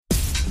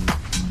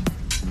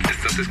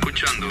Estás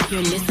escuchando.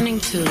 You're listening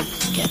to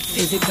Get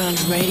Physical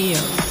Radio.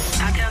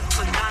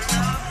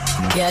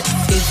 Get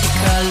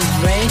Physical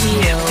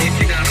Radio.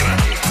 Physical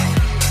Radio.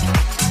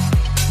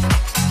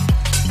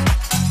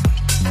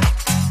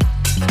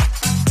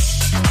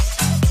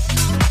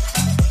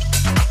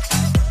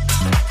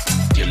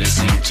 You're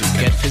listening to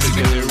Get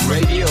Physical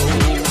Radio.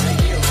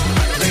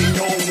 They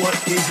know what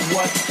is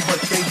what,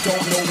 but they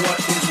don't know what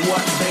is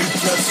what. They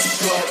just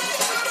strut.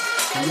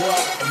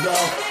 What the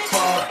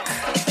fuck?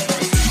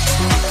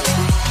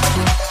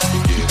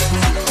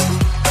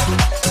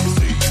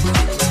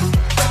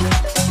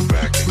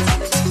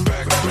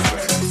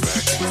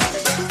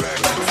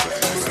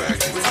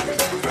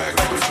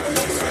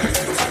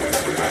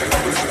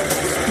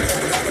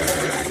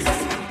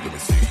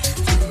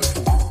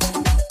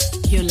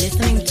 You're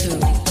listening to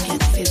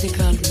Get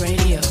Physical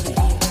Radio.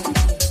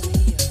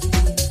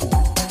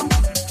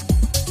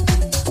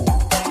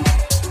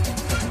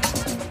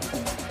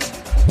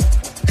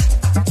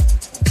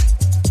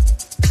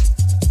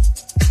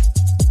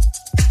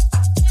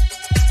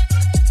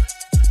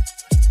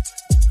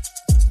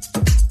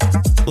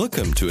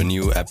 Welcome to a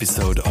new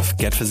episode of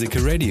Get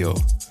Physical Radio.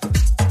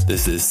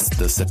 This is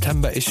the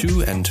September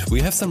issue and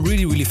we have some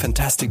really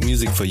fantastic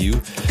music for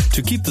you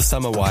to keep the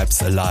summer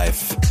vibes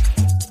alive.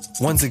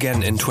 Once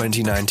again in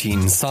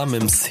 2019,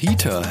 Samim's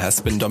Heater has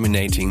been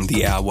dominating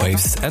the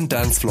airwaves and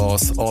dance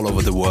floors all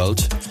over the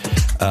world.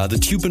 The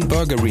Tube and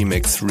Burger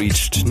remix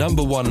reached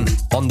number 1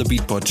 on the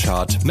Beatport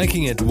chart,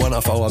 making it one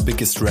of our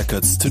biggest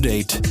records to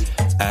date.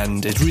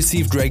 And it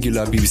received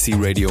regular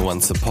BBC Radio 1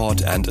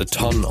 support and a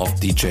ton of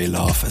DJ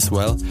love as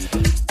well.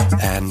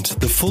 And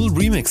the full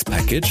remix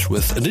package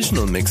with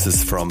additional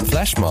mixes from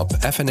Flashmob,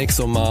 FNX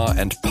Omar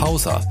and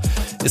Pausa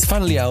is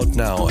finally out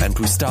now, and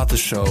we start the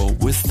show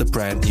with the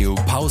brand new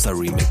Pausa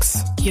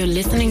remix. You're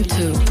listening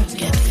to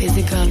Get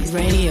Physical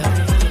Radio.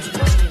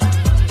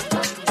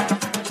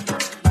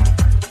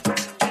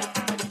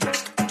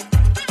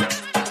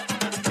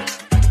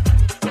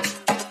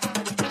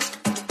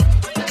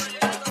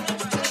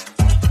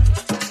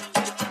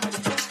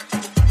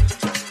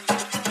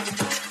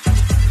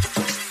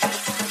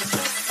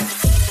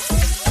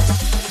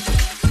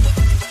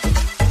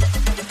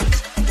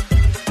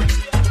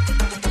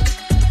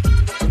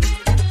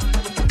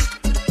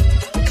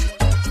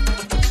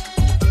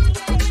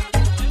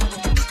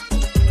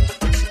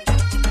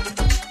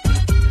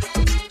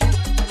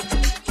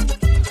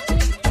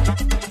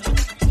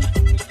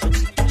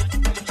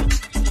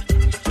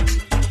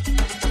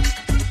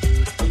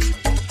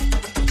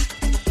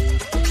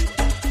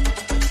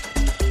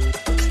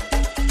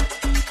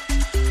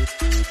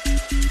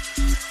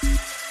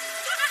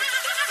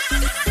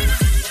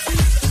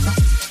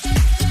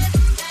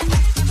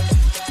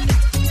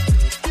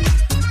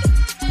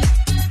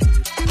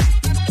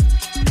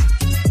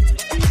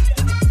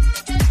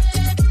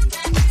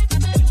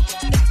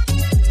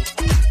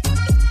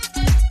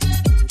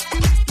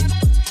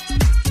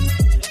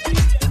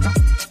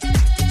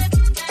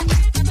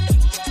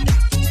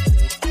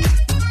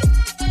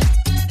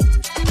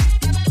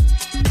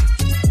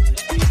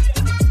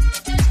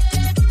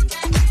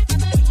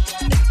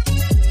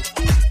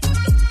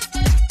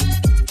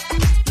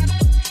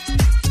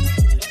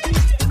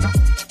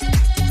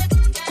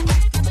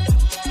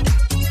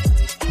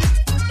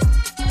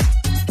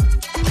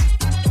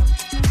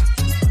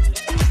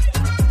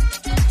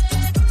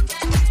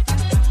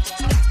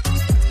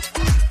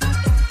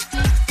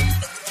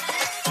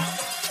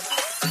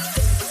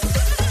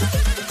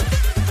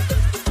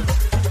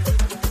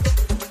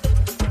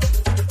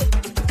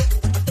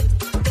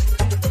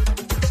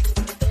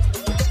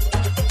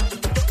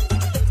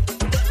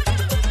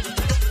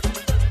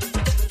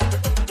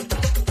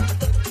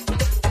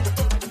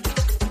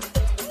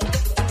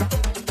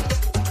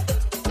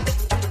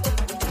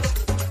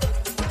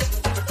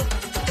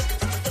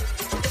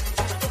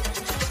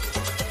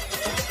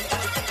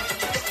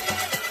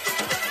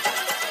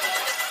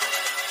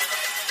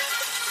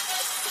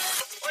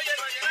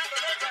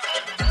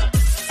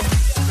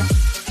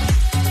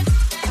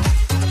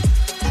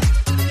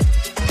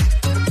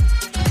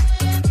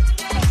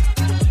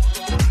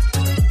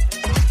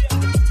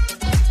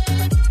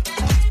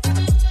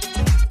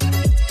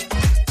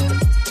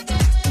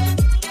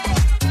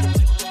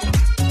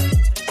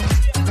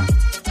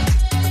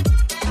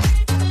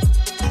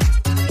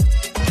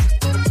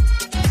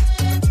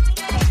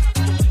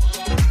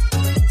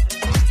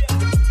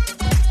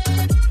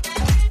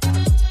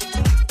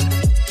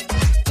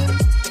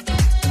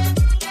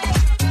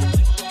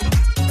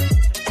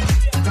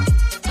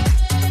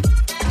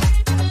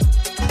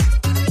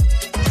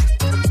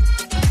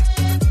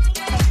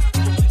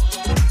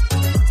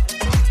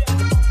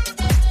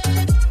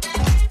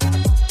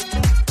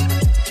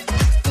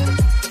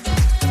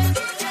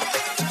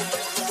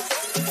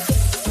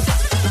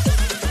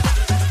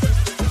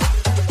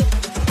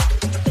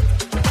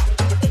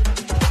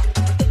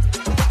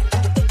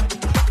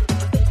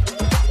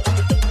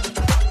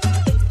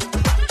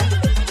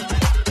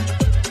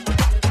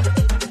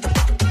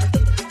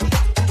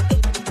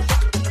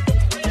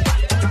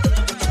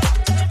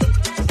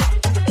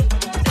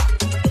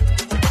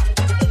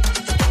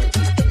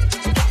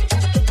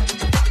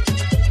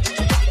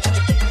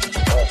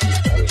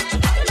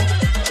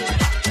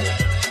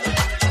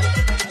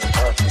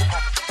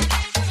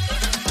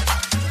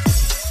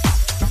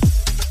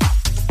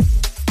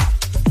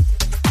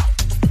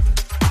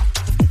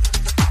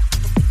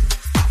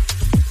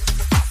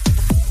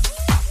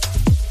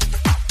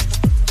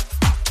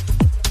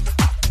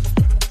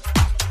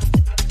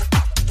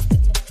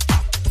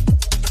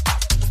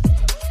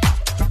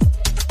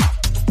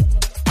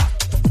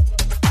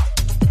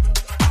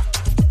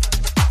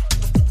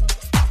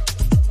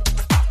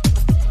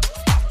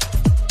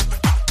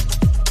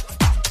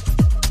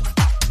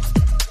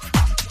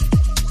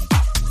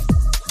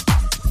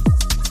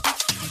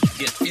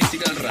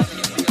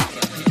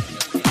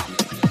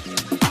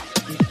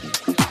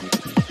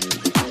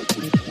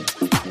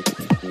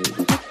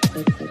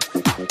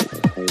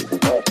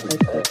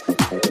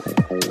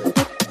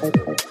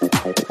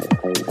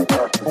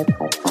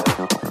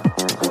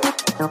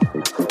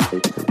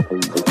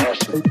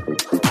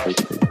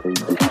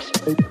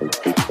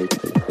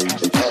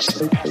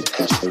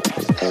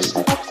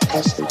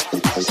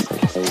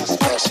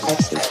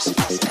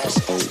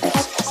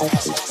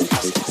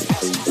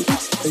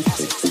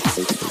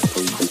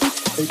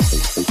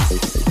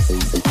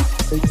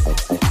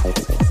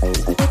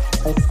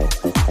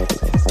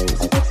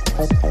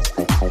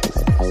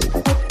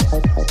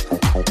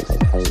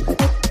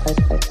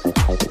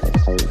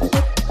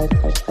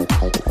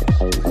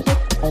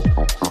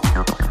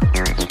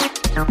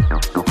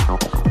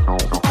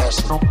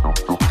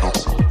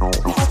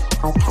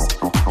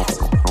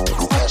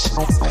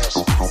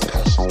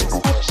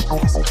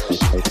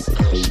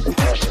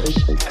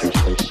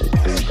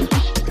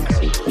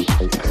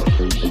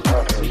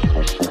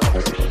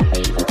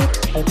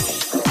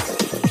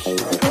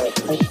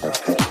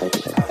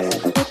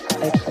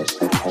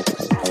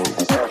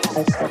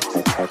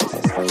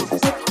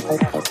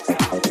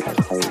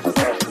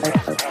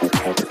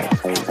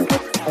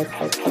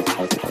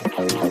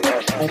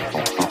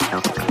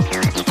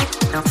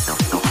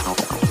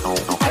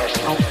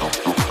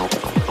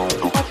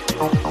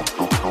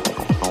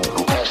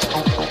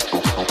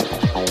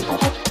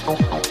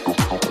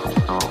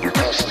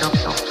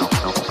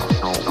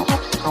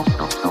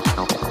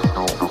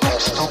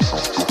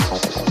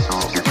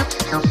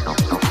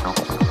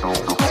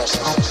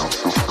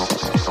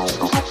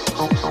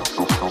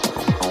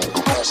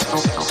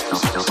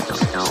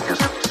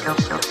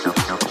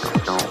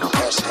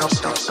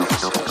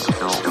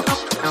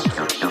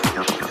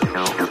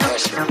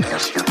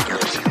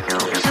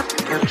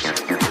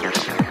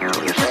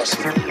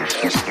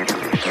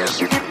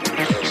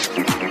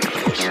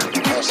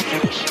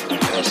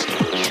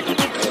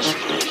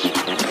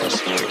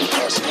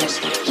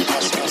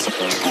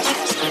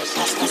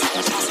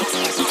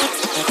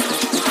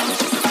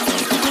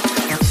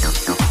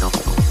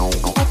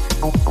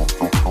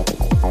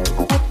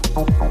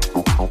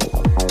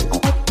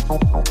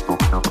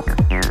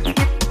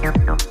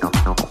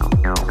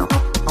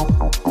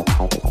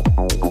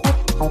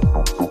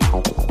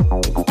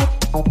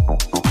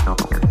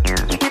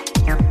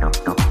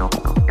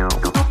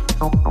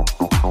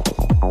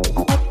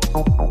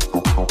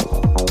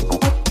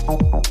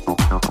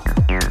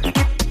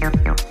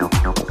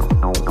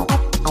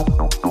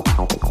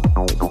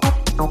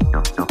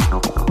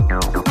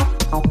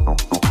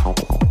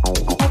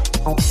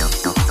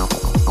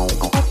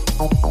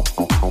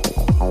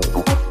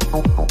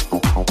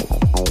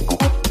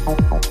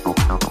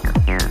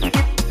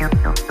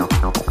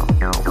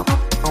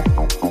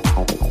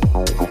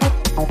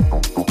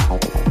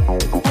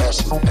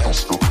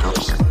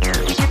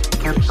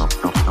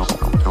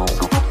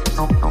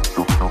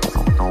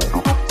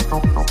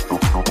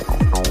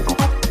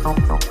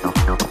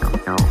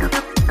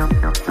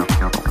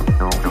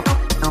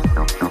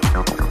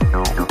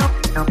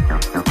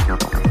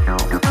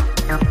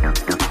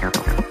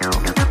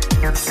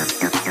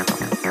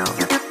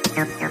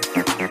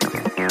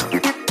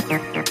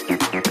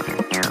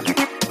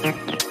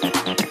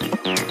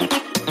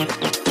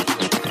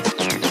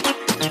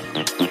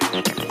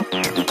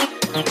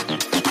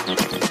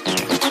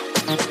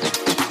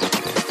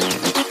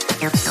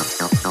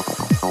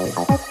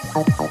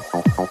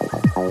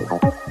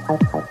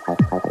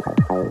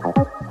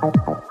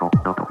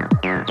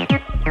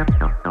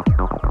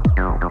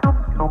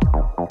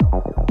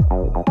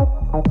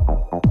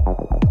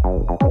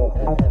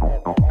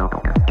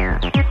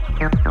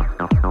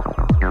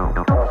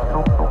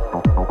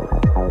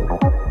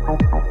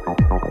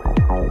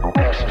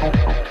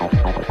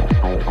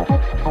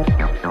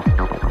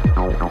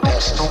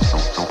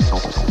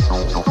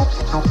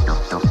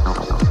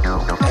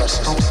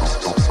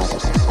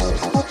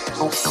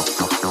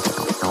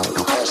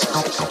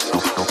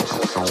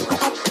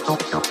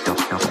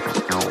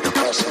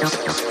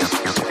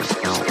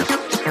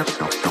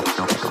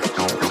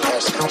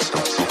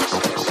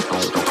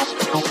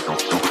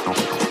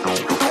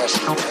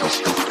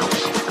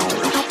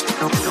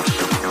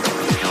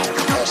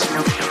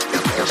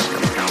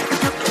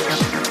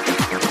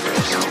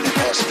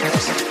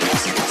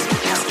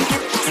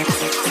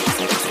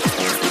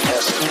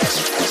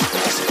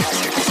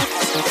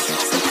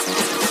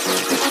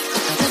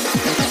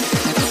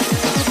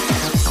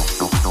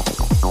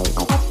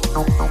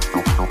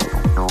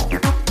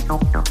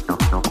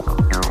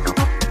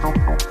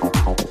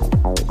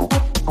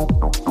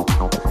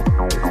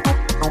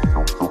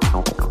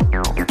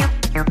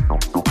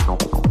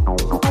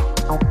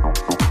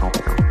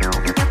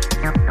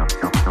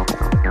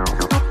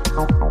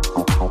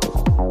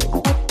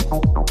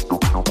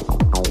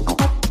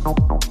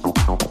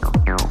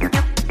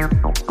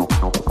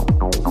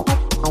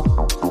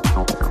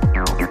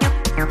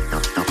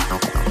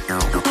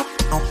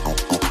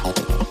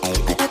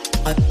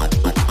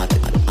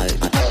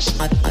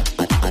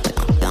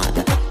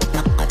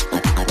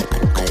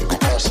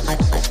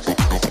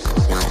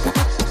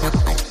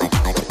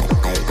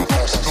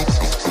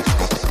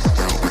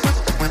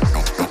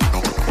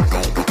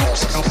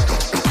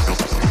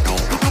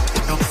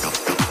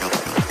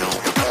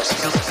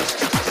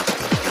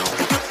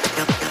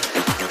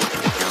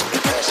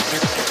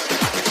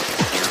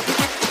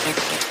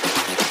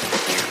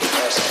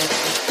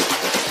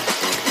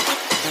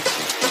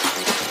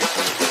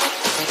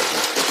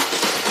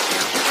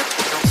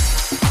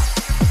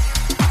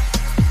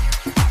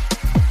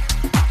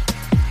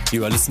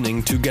 You are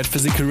listening to Get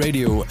Physical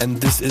Radio, and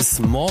this is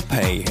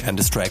Morpay and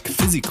his track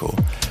Physical,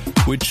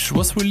 which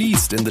was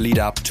released in the lead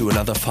up to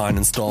another fine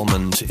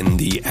installment in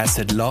the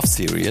Acid Love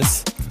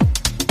series.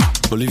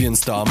 Bolivian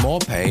star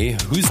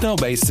Morpay, who's now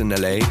based in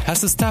LA,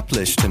 has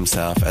established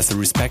himself as a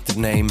respected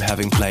name,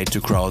 having played to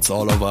crowds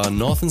all over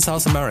North and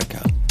South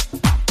America.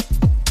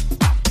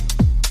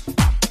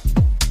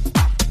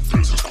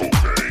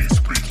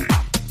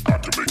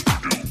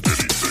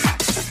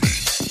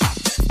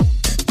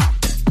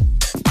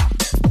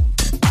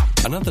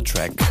 Another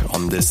track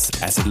on this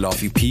Acid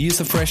Love EP is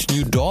a fresh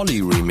new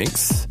Dolly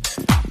remix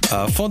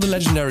for the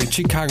legendary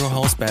Chicago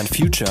house band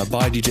Future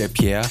by DJ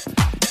Pierre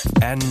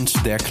and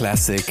their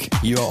classic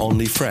Your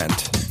Only Friend.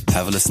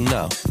 Have a listen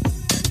now.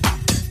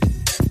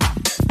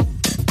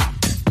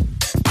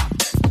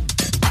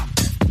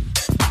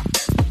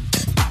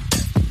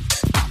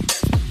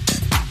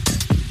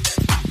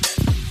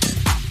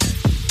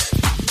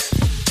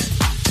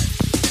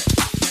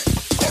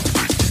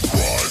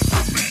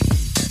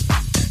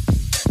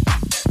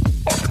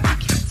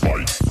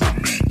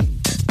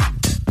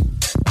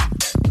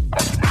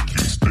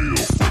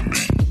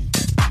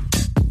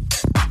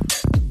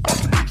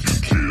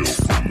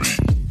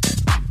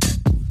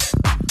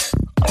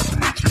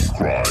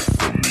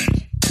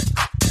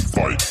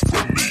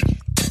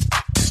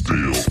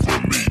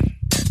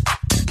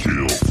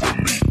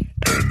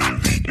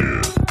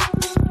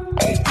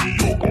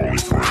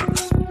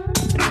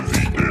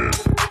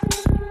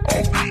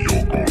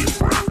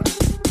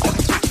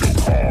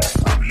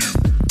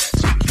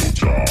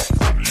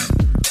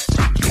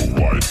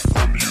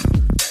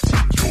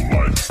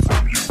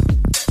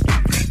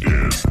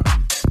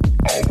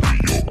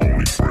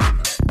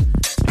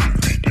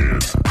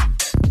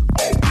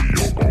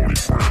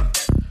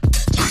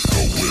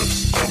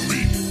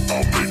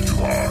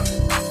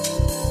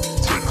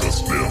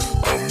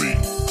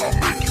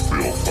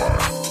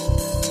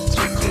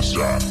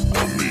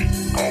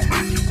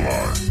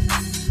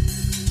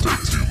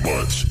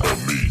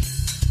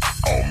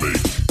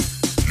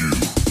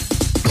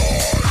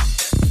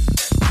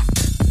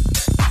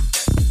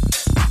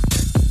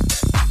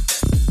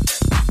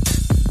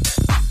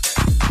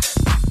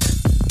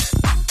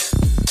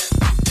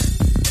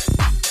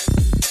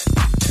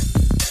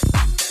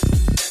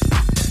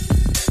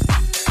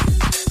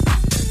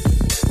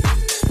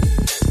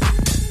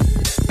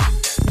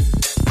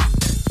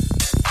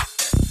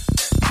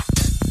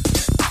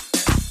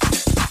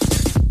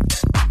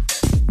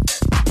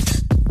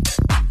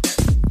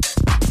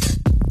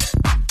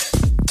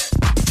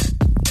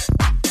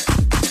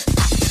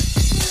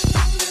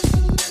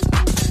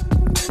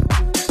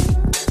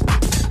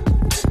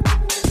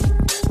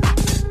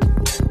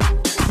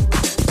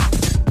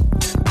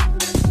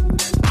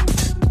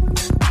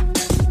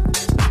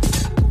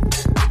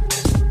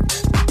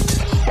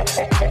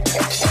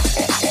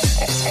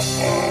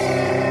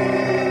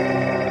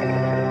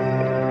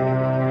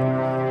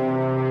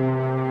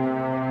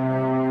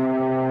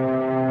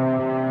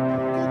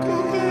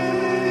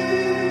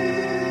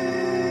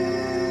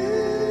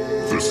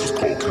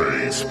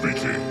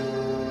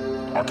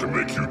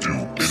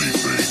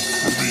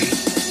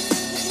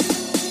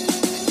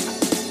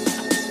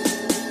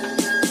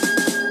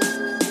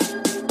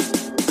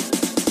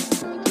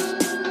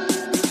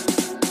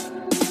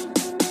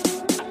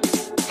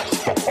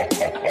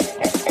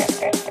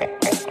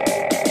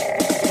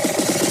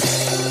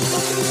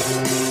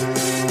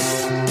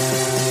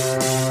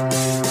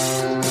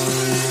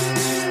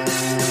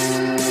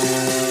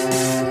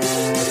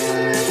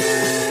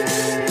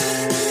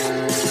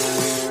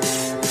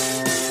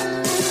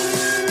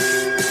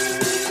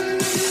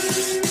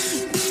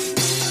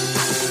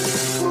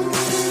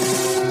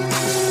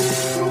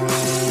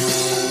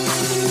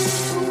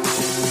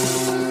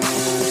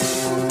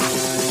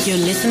 You're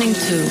listening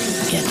to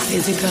Get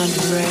Physical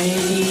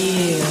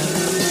Radio.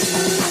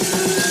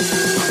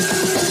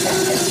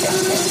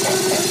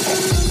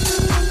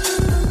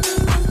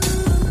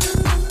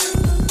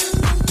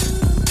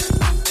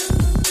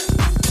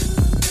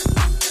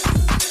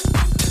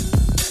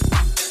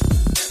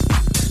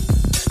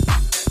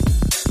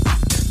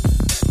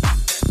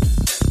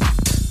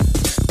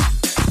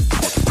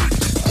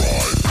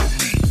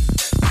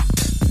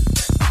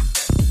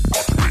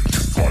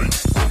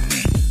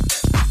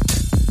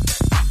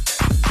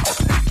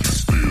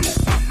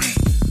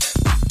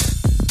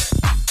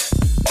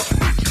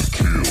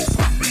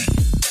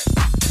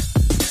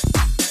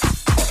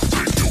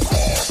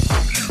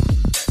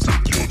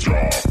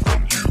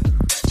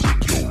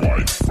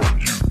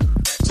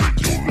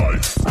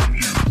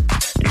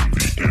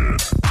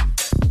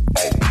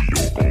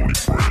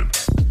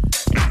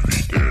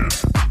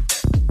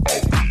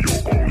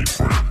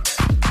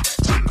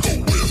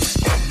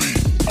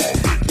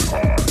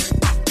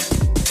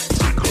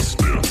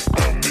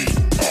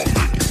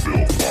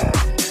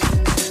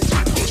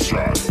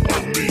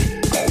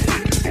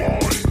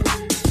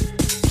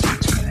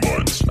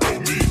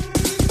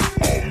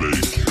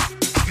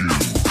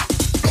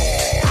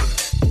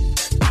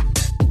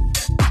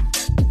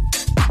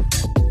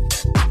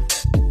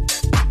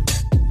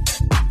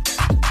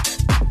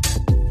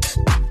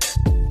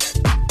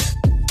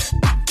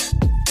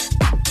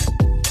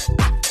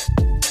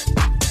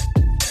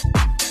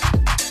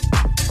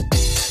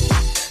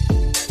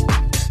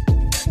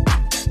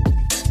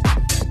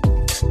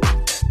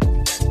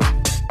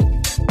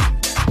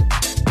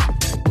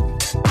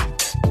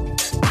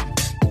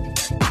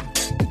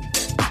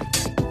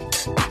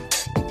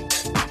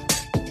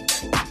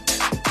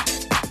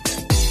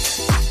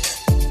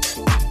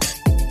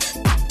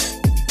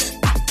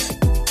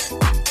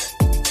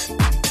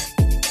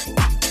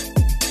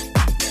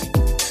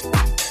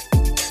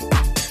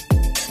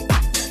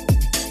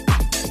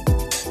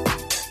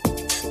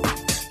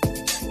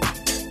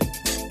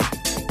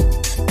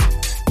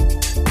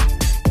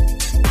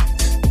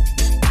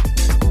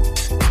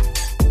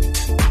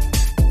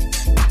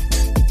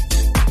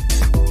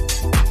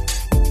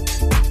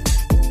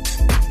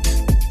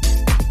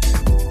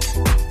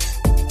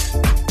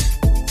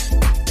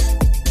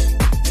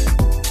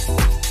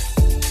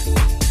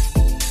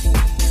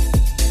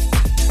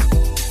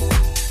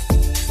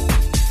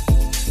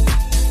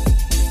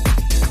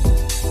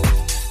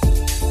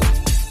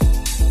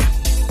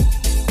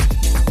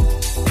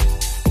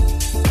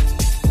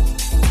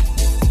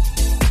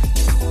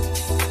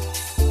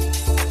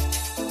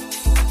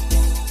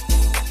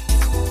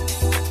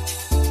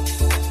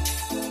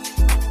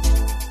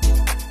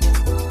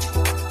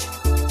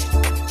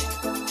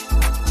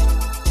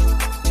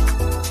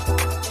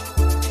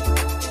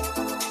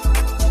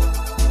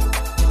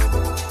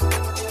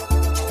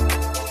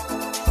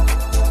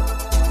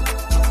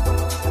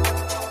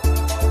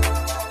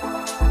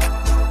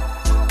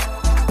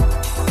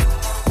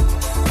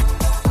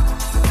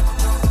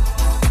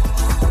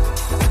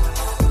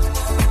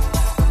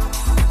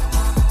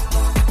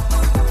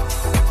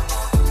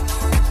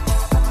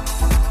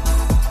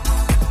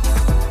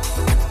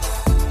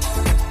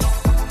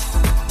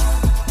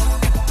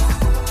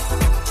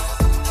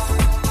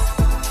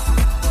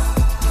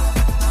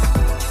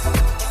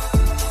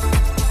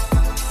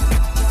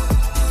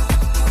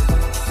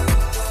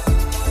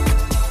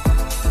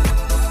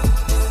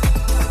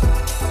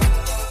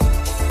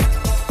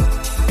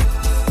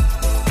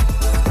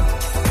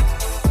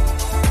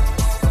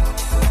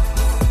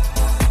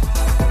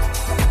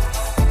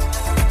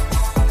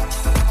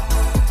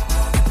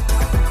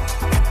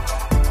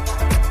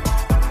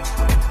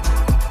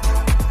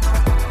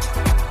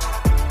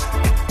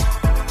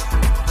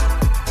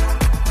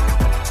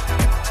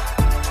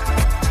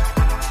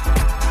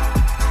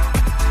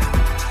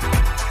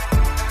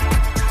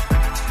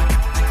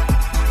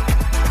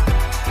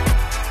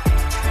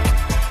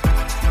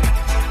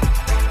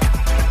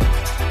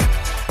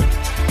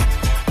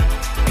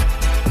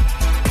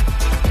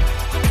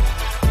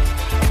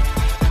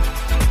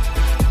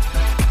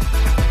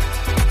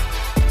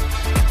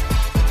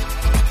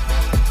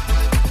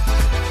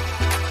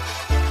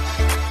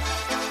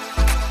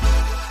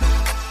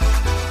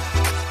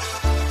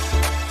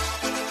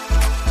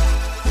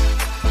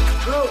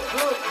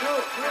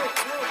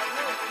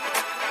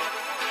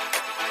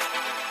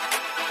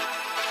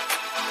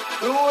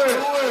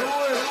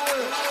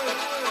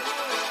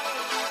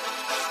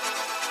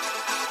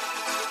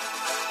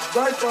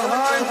 right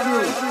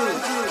behind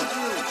you.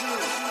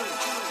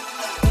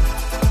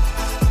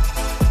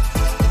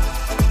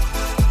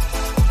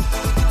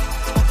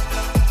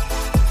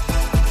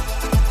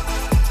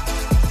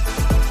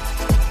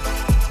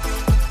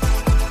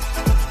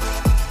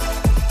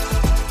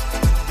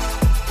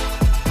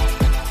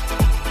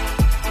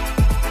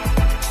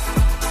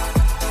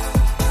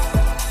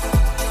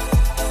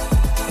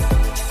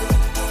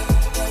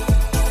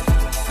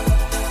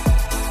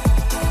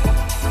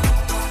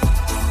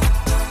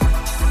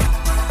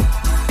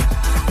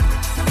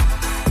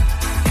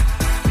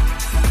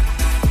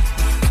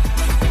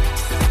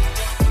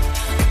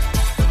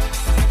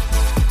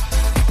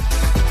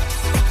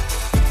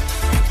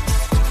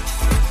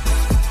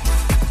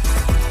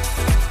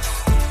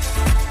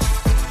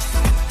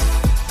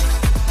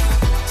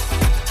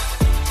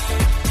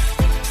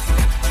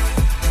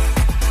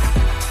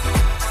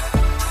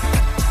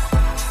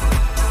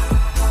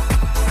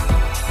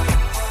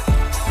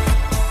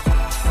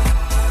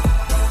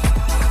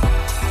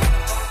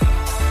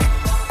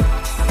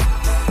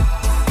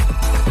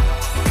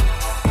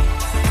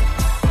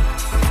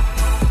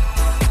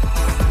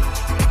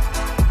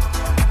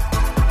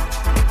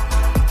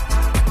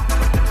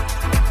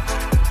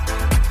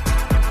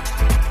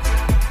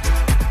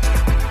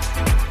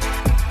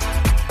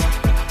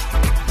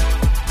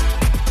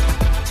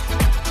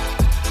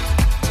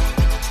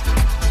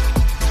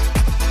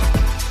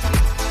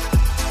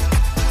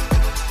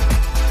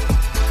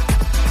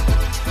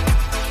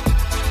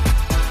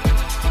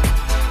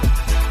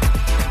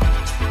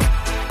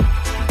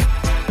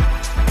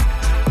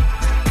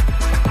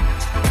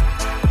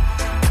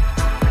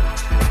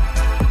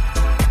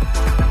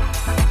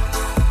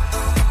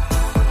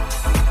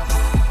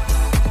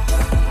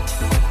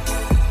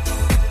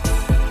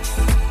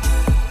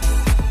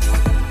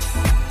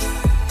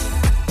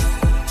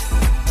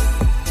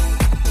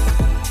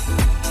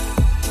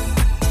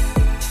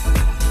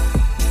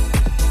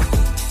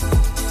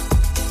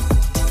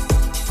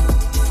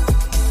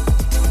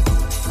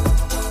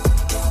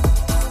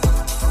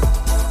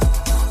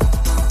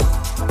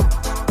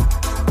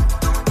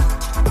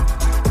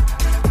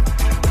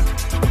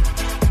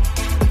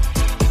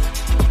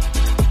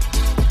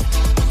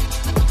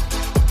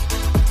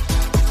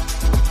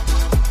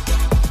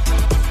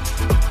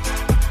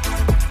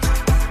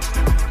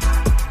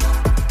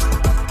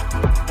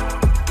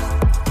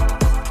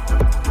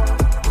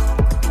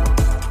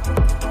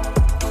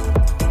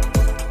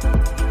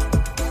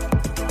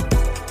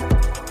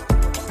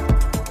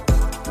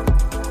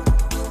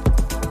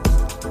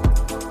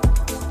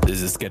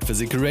 Get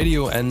Physical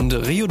Radio and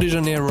Rio de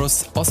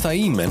Janeiro's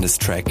Osaim and his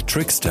track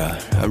Trickster.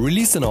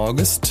 Released in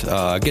August.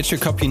 Get your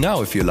copy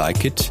now if you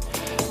like it.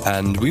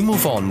 And we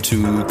move on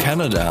to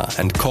Canada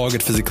and core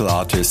Get Physical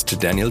artist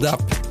Daniel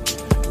Dub,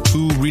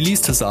 who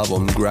released his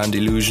album Grand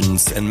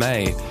Illusions in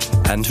May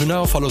and who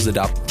now follows it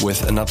up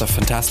with another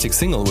fantastic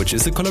single, which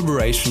is a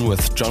collaboration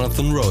with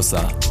Jonathan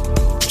Rosa.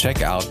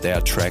 Check out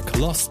their track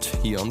Lost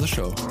here on the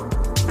show.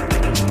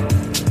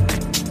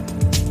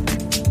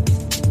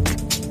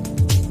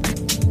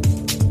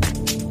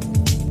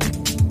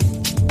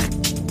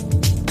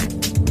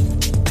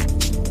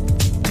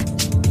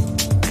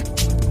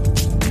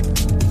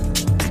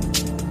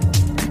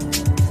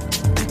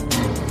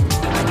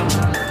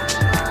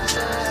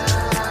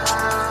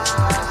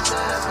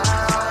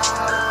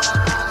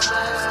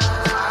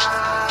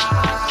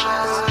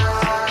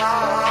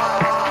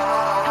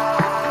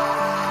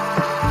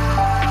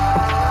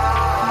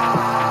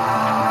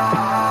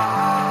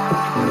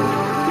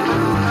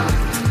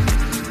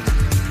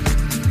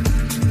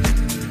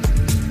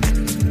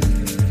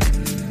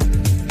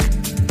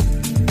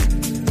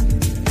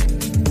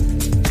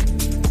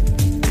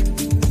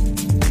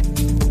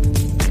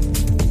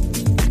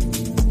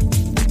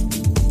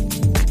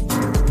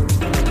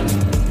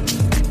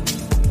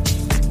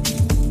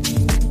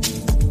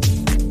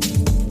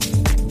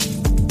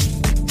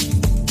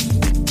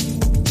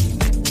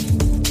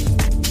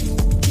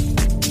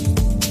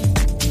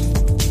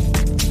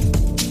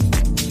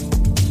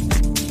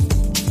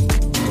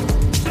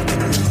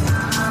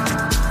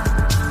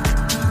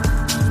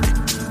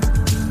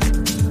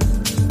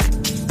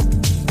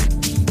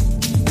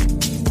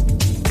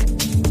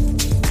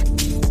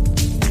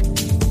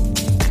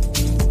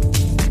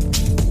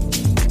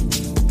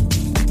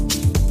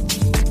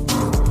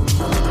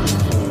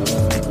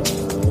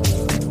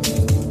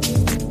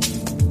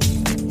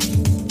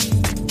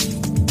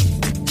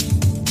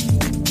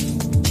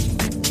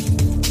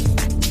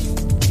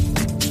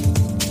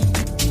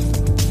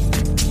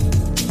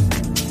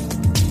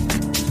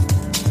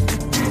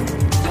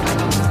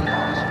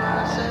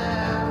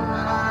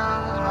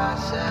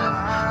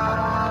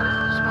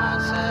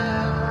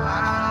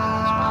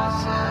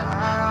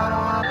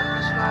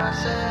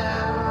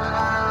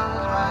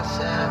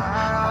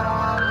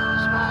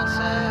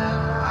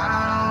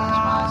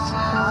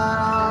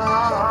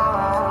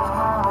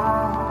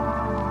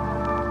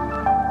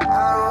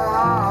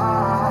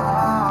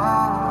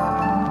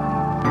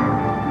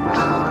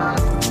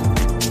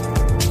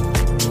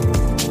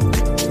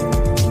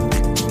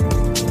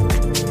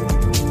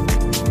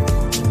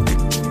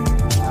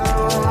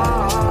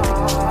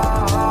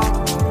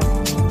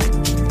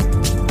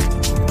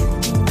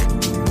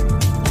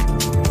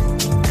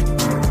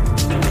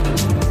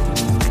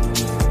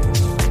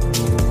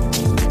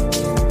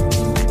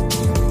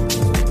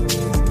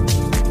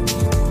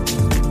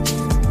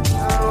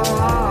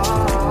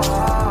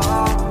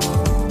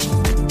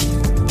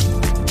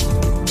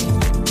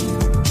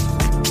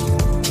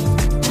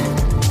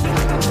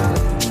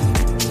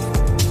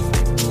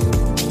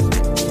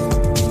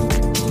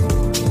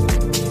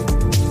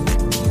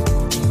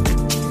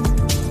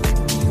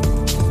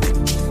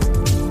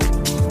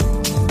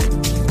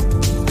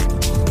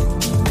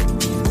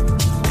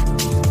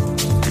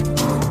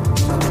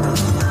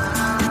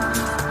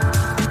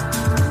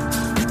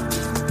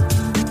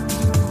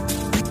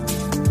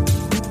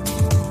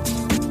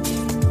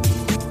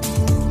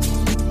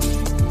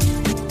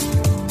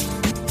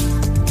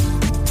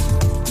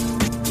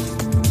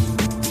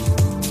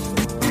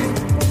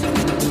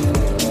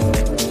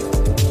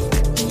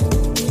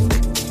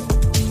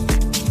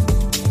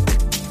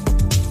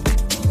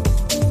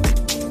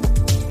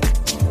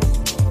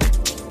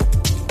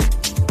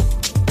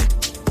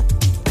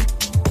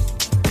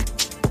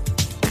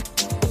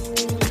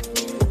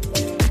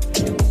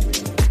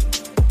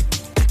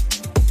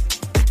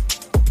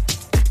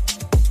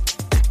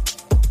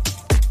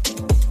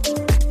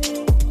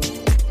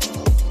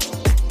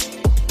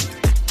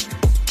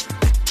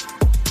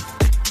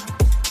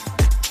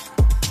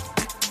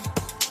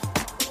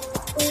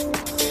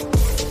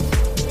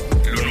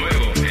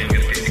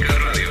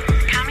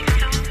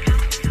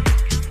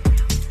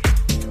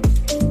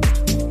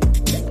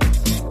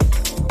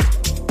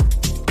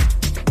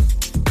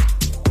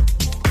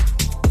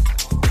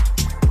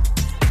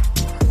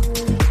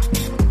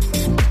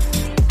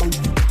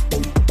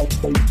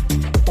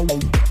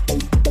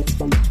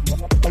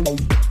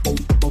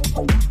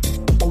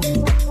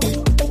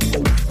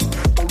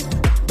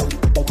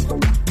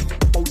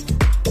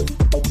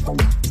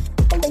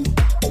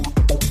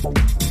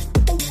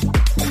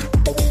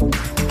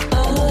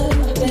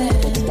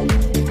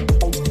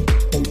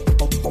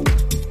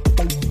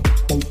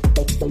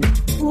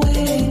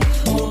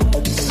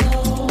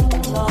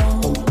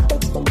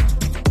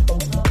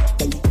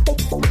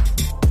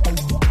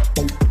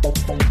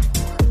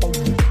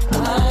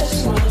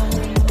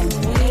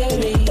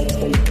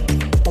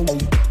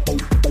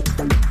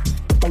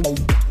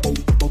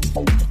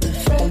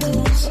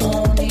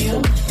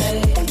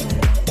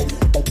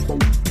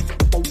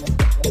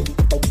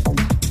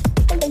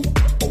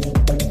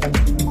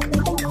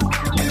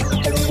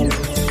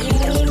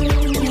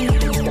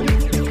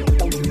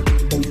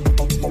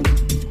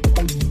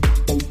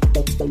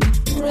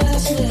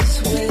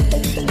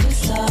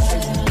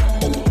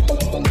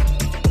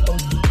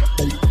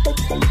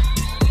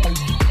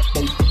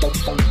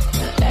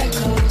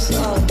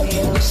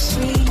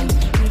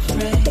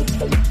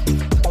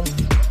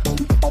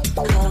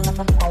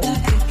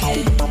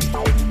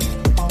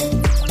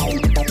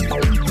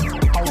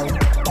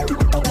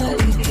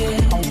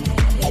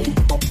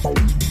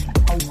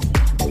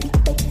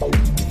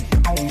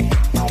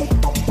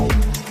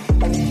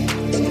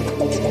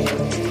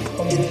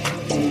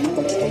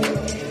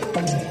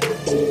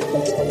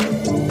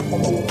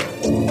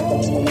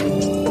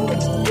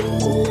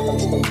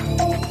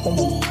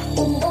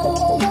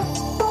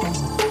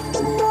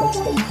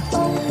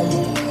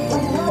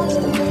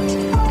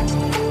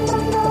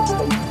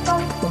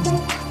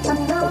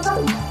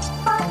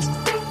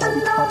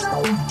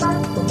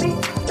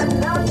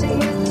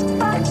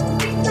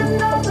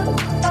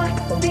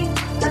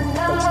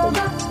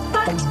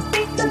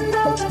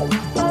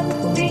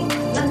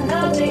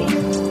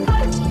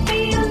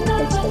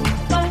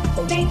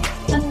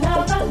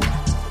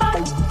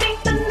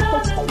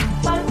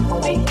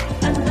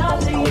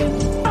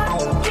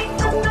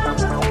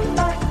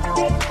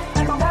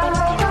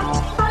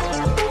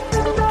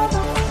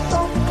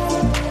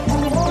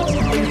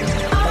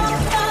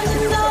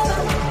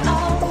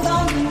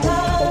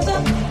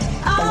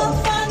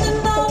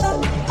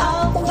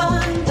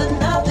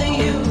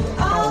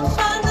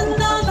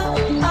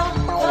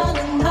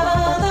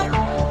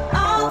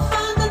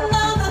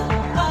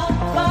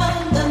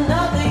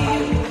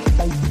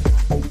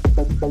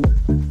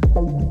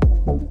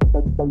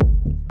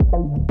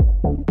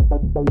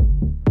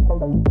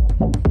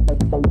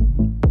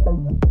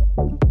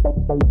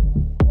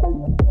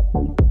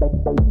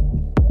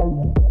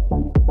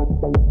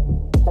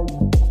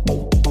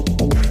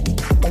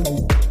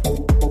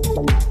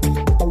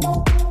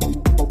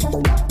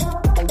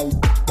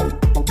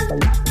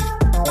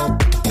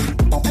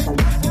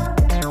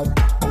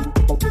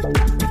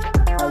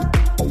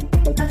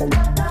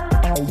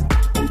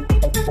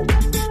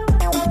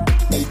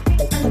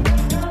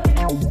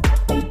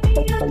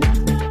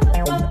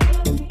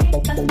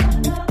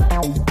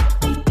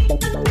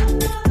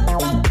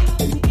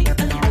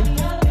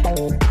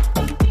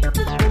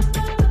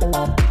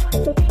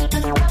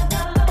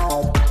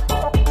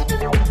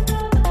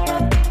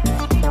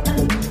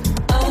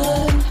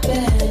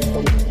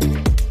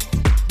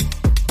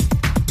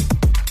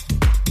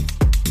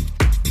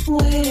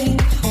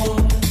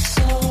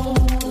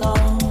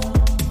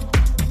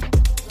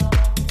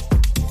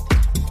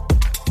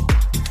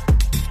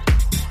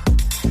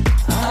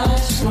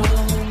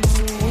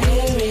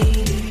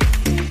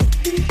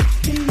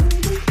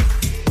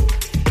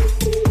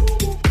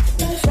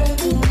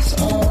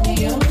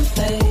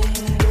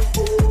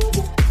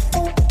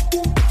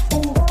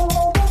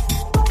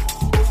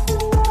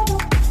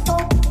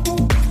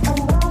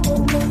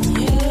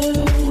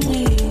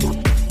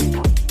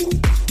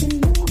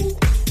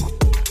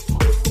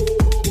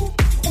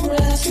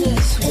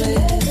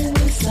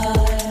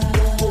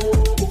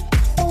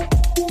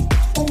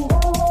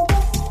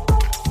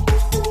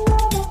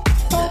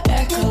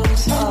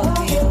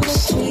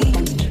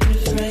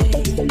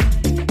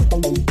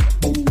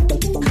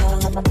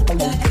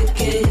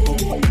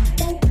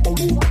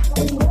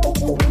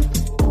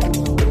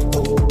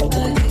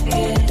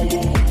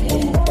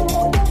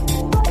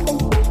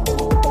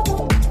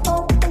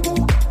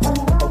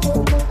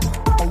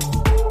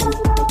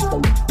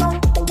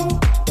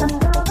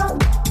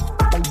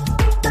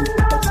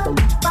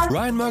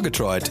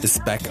 Murgatroyd is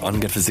back on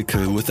Get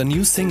Physical with a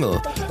new single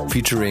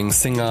featuring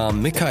singer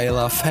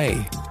Michaela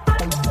Fey.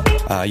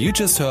 You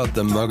just heard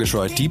the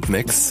Murgatroyd deep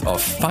mix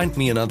of Find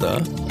Me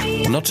Another,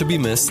 not to be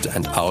missed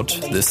and out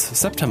this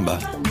September.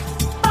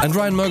 And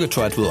Ryan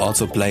Murgatroyd will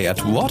also play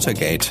at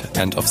Watergate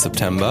end of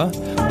September,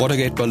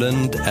 Watergate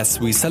Berlin, as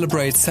we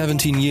celebrate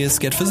 17 years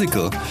Get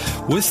Physical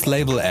with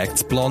label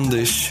acts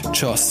Blondish,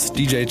 Joss,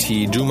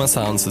 DJT, Juma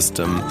Sound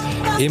System,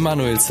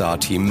 Emanuel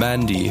Sati,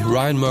 Mandy,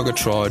 Ryan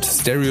Murgatroyd,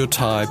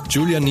 Stereotype,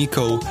 Julia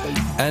Nico,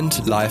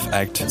 and live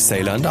act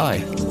Sailor and I.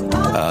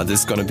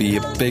 This is gonna be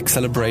a big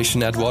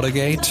celebration at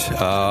Watergate.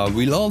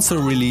 We'll also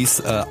release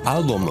an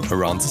album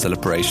around the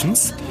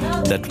celebrations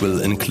that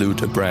will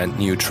include a brand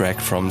new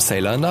track from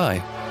Sailor and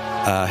I.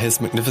 His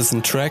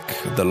magnificent track,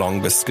 The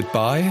Longest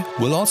Goodbye,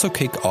 will also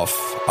kick off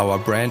our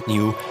brand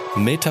new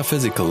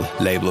Metaphysical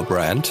label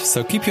brand,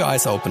 so keep your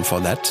eyes open for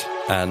that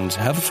and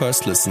have a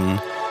first listen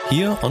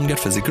here on Get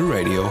Physical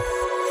Radio.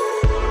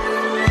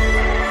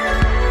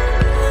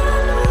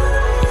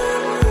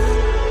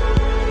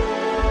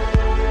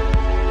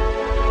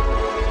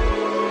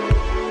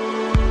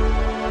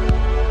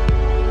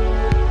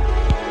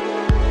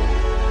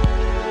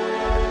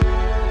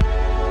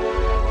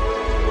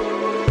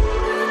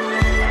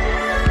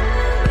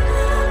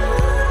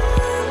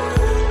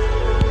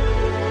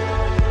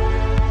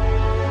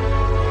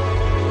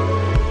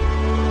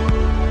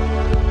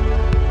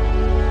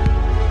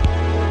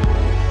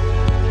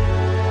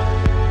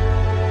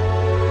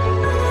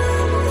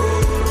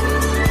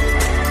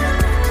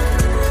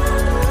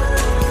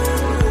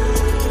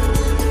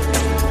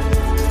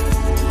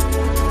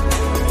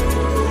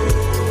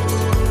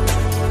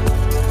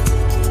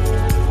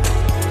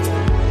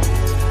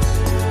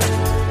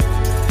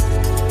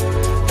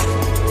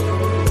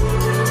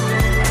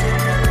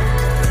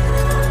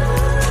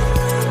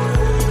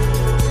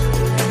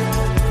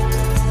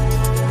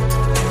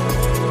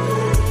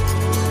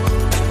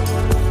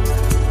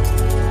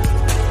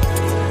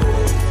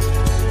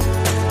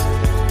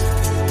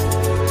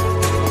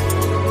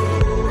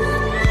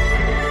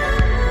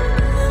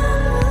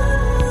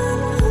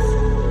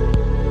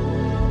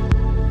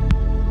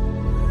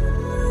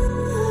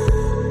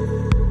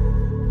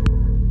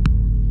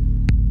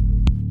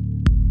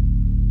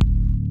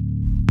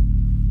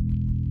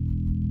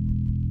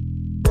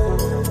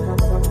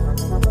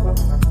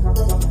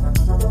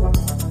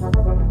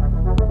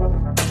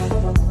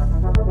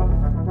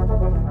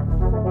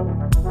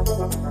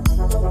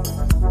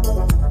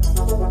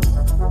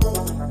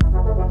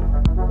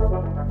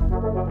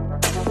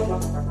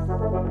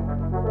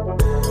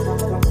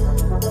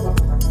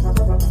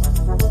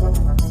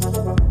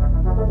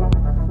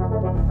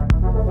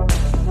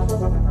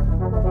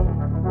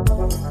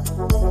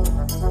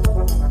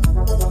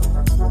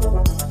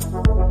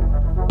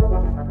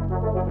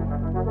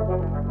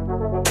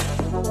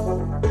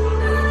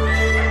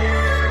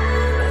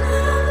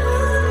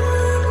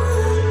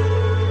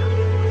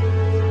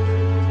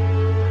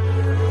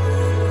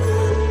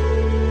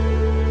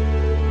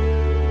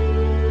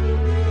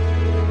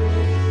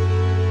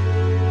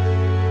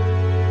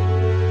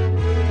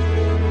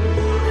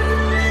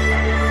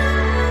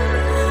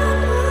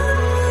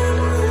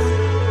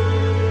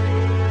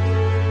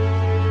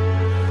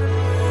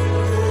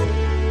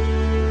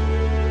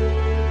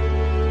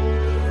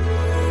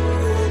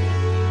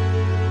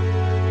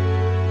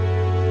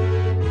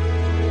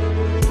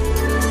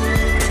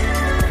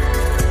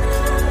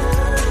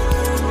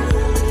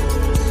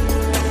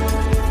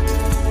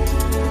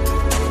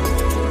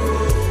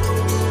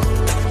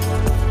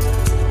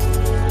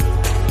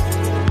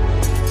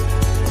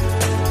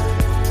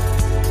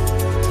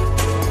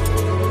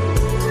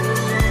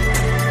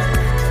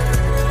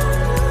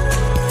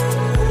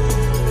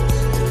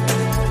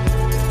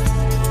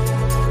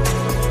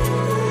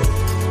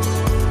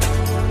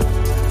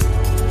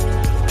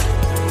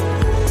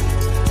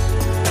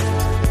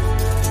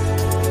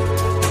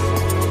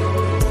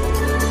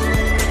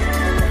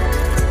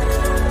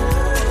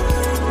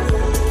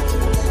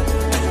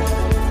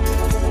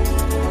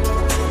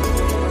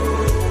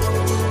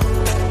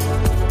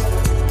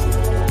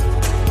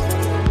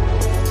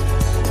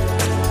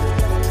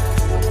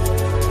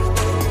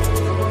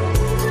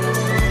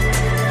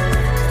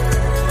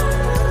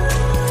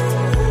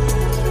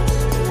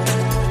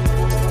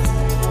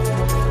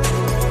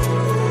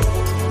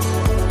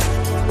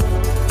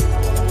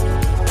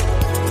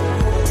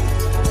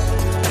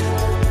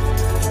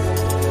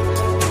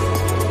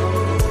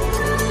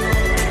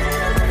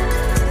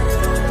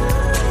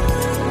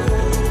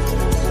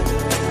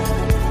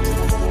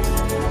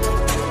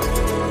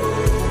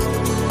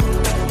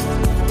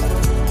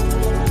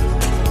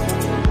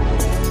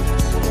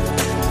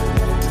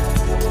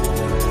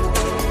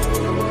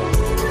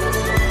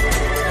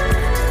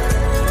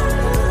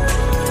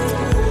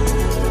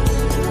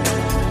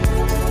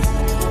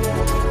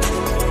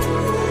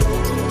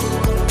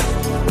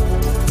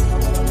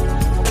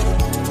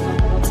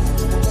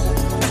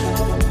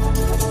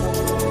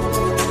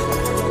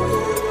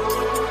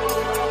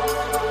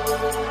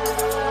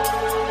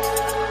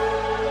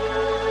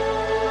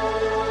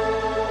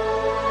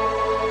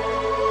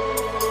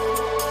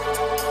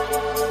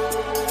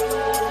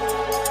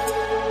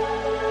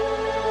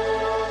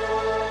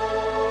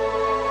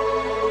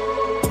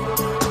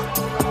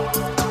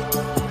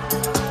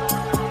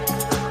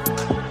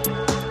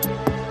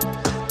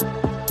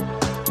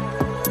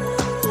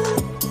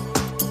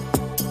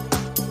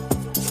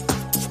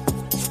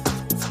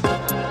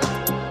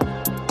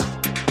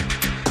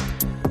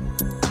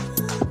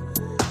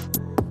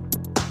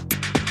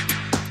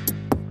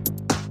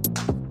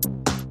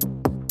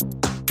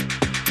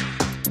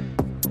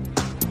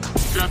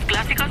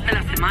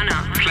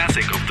 Semana.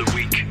 Classic of the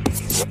week.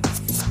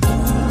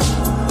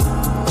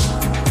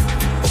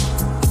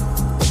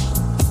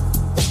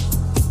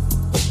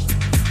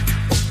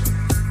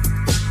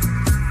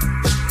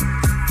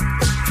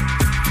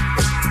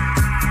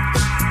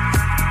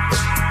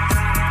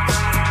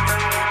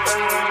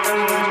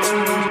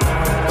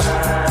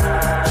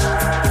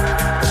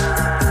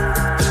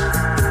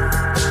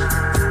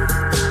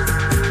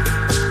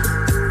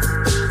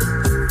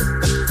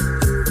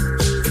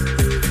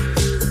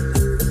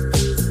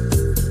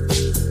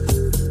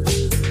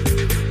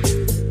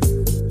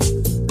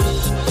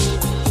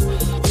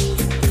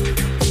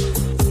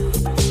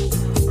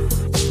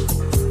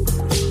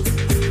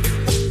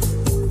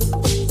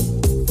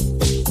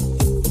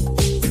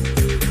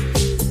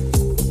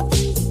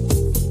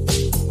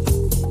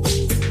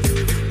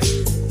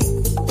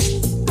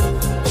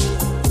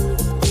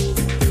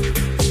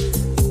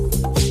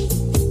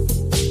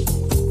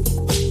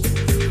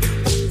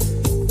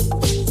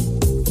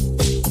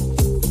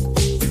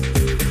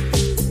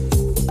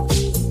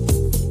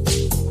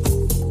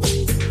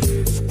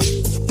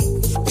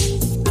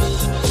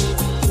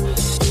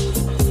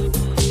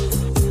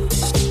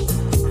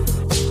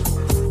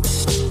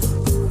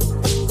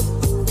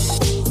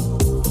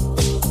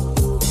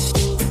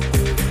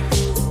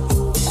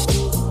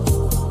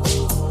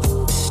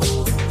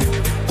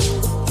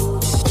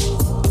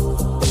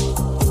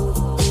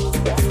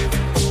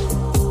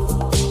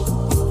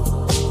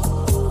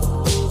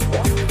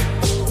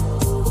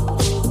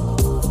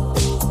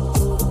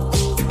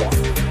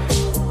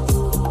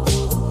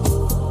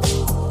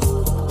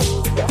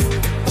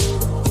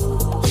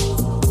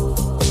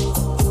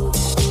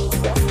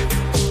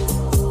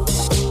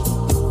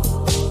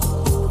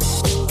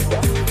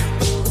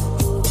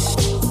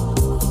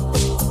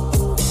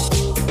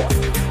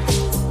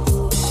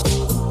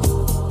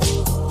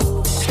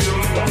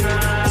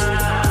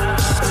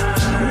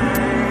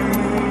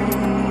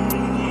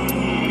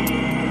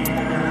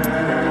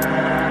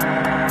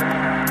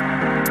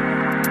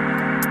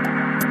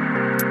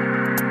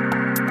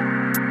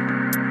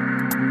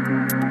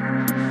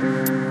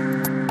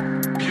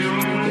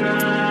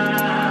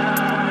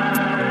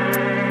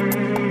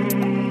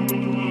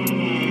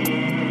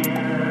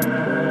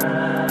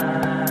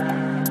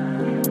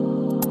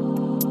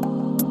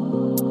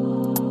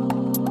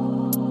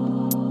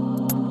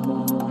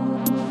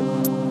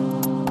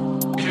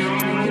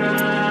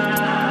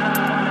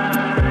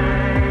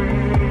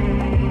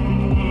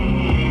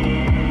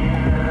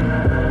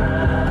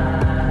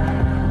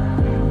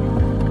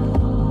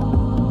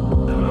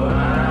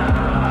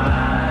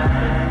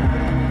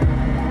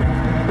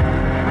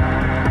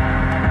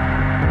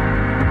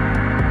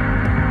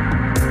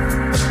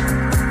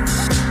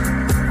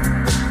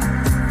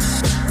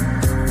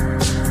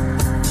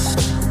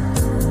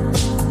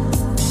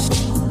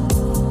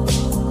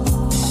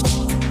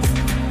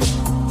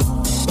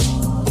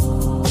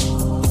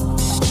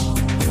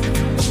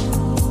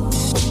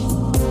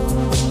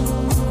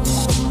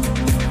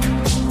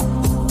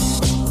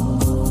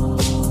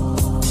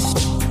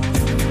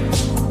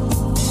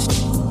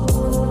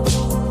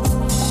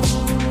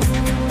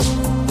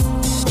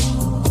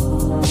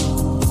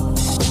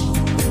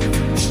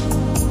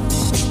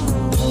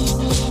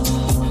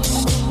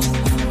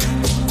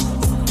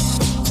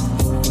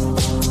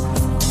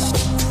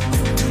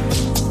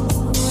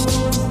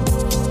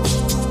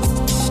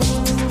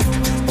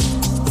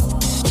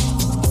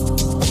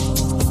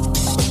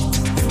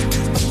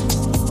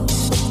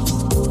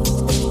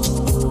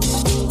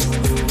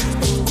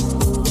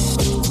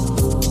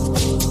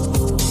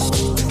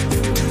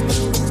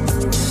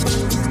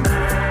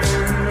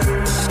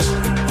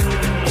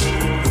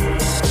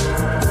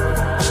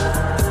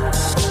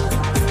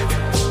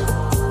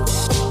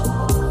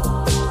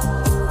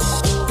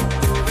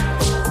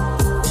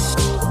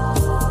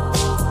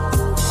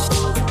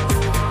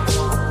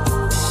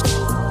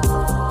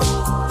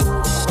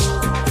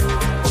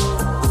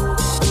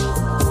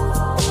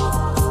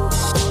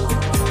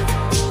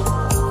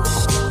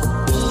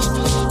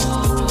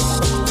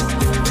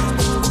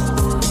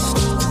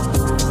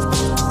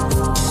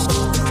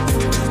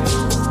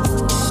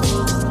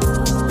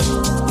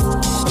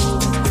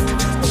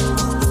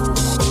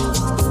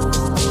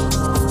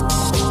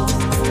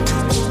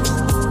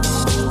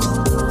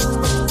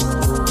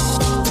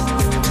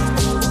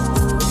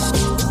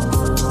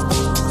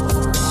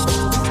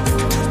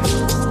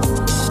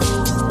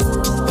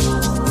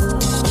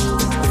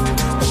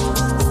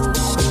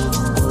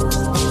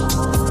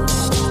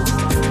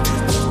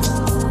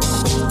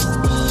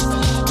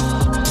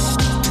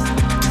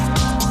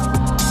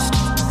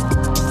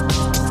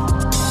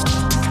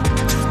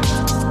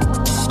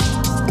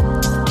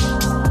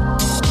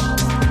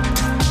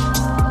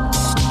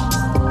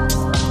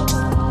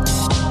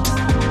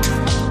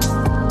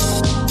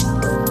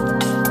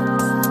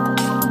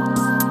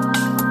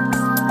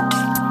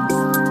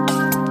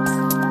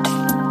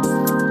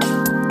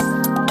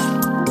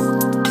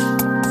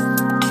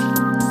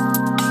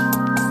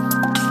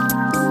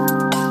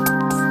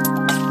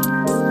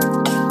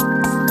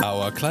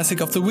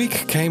 Classic of the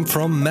week came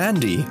from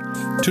Mandy.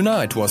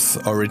 Tonight was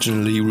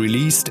originally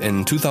released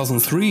in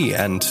 2003,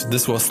 and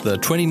this was the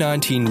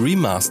 2019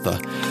 remaster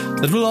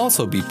that will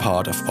also be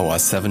part of our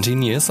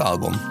 17 years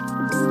album.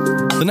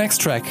 The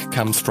next track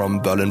comes from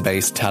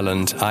Berlin-based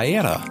talent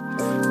Aera,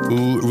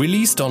 who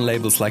released on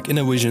labels like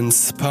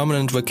Innervisions,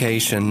 Permanent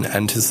Vacation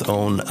and his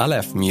own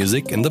Aleph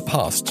music in the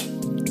past.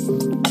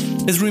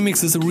 His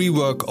remix is a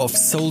rework of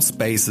Soul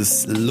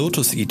Space's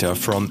Lotus Eater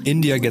from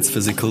India Gets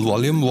Physical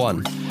Volume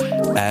 1,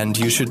 and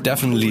you should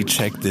definitely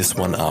check this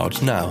one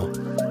out now.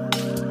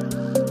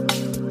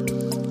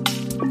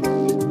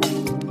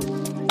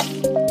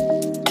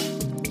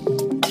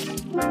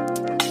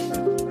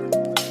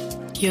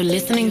 You're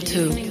listening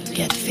to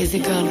Get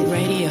Physical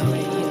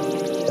Radio.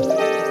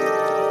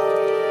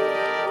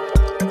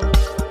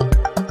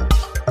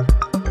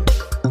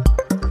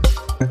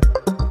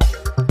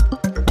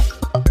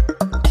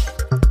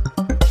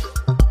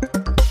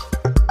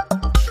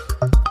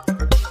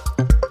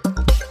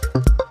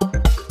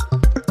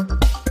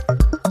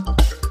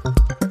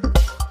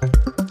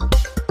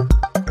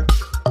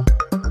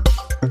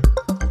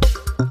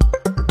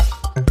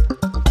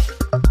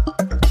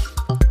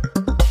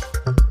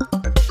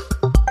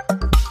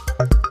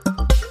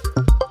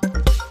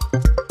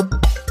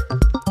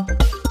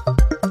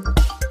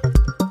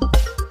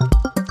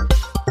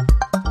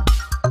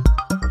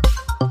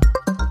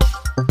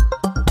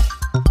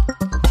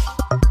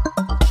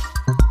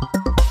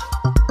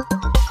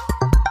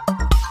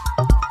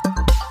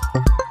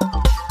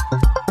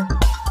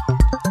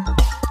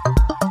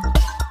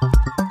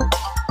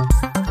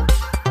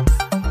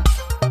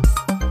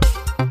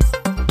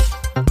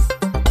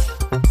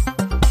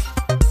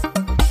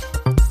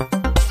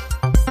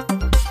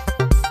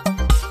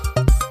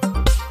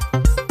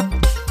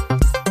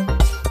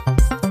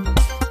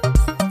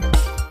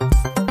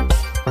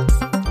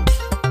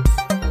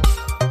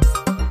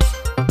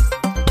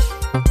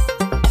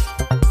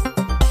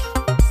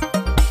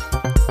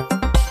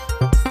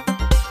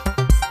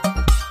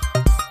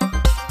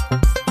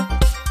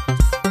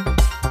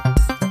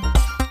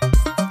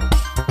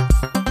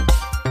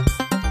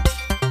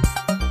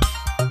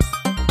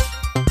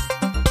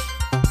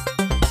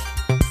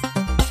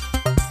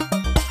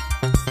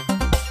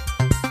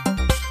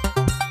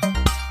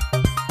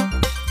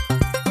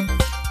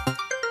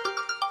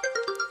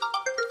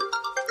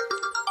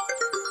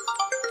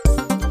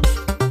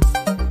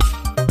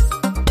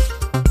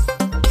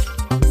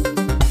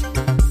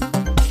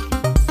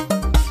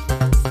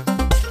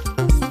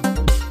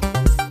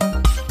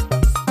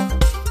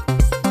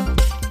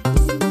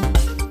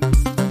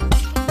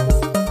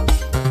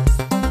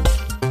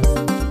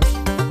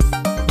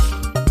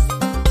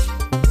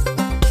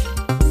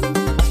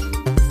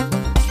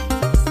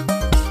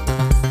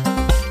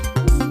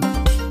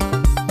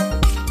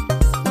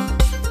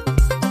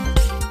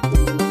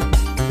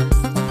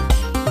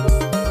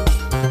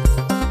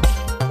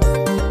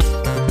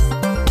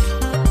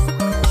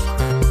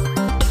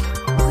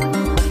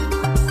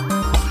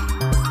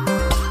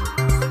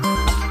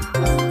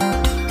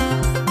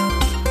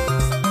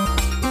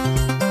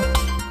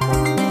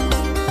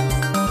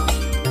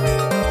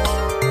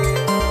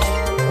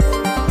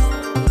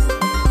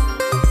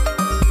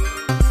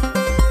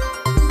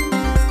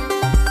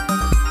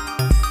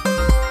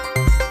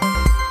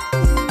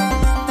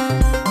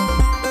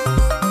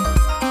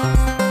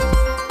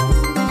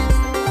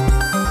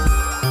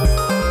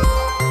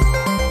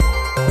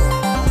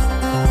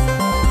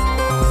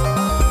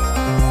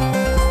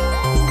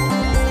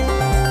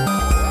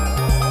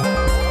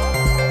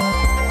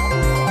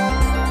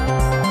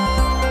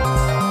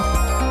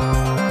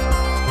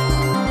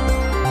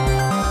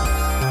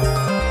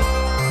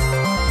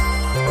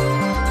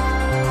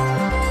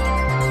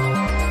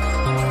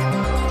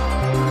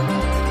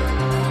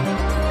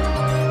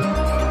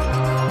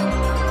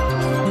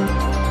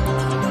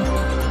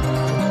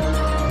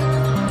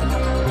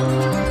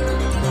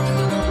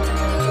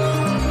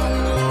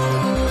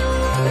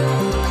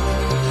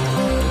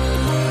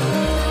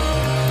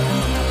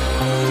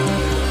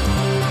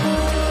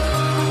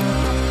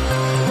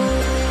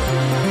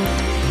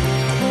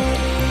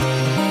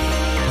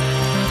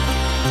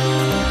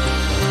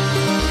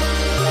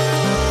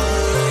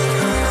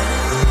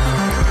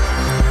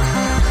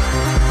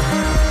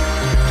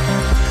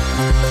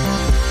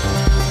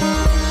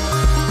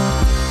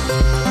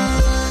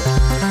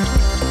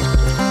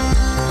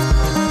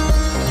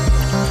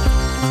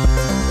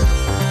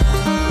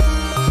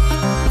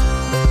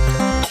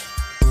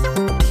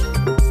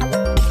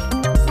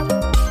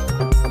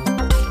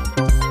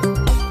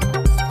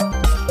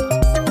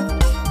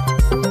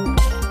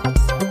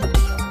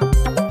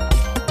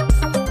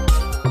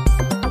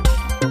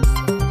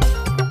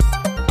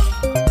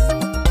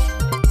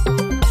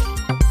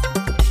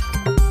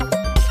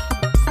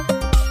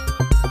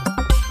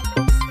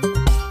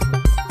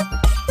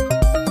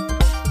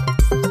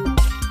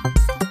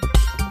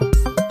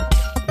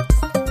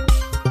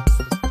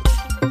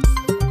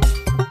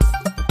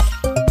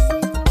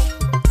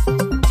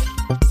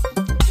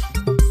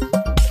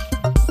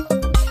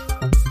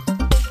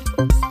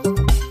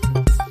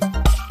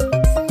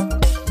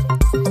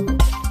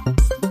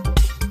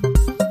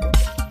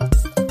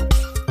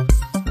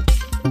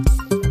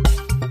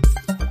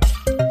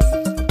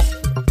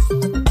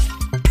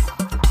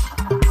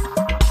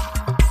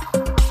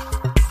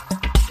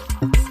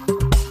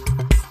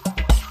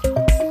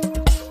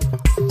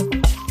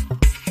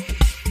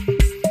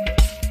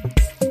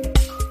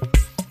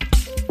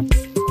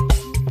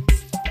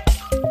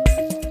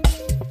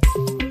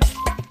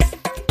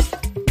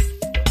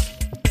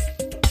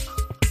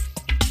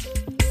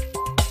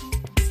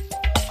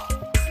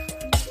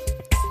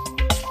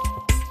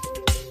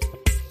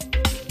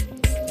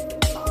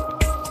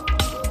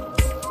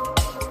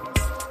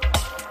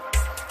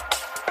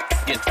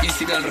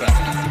 Physical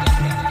Radio.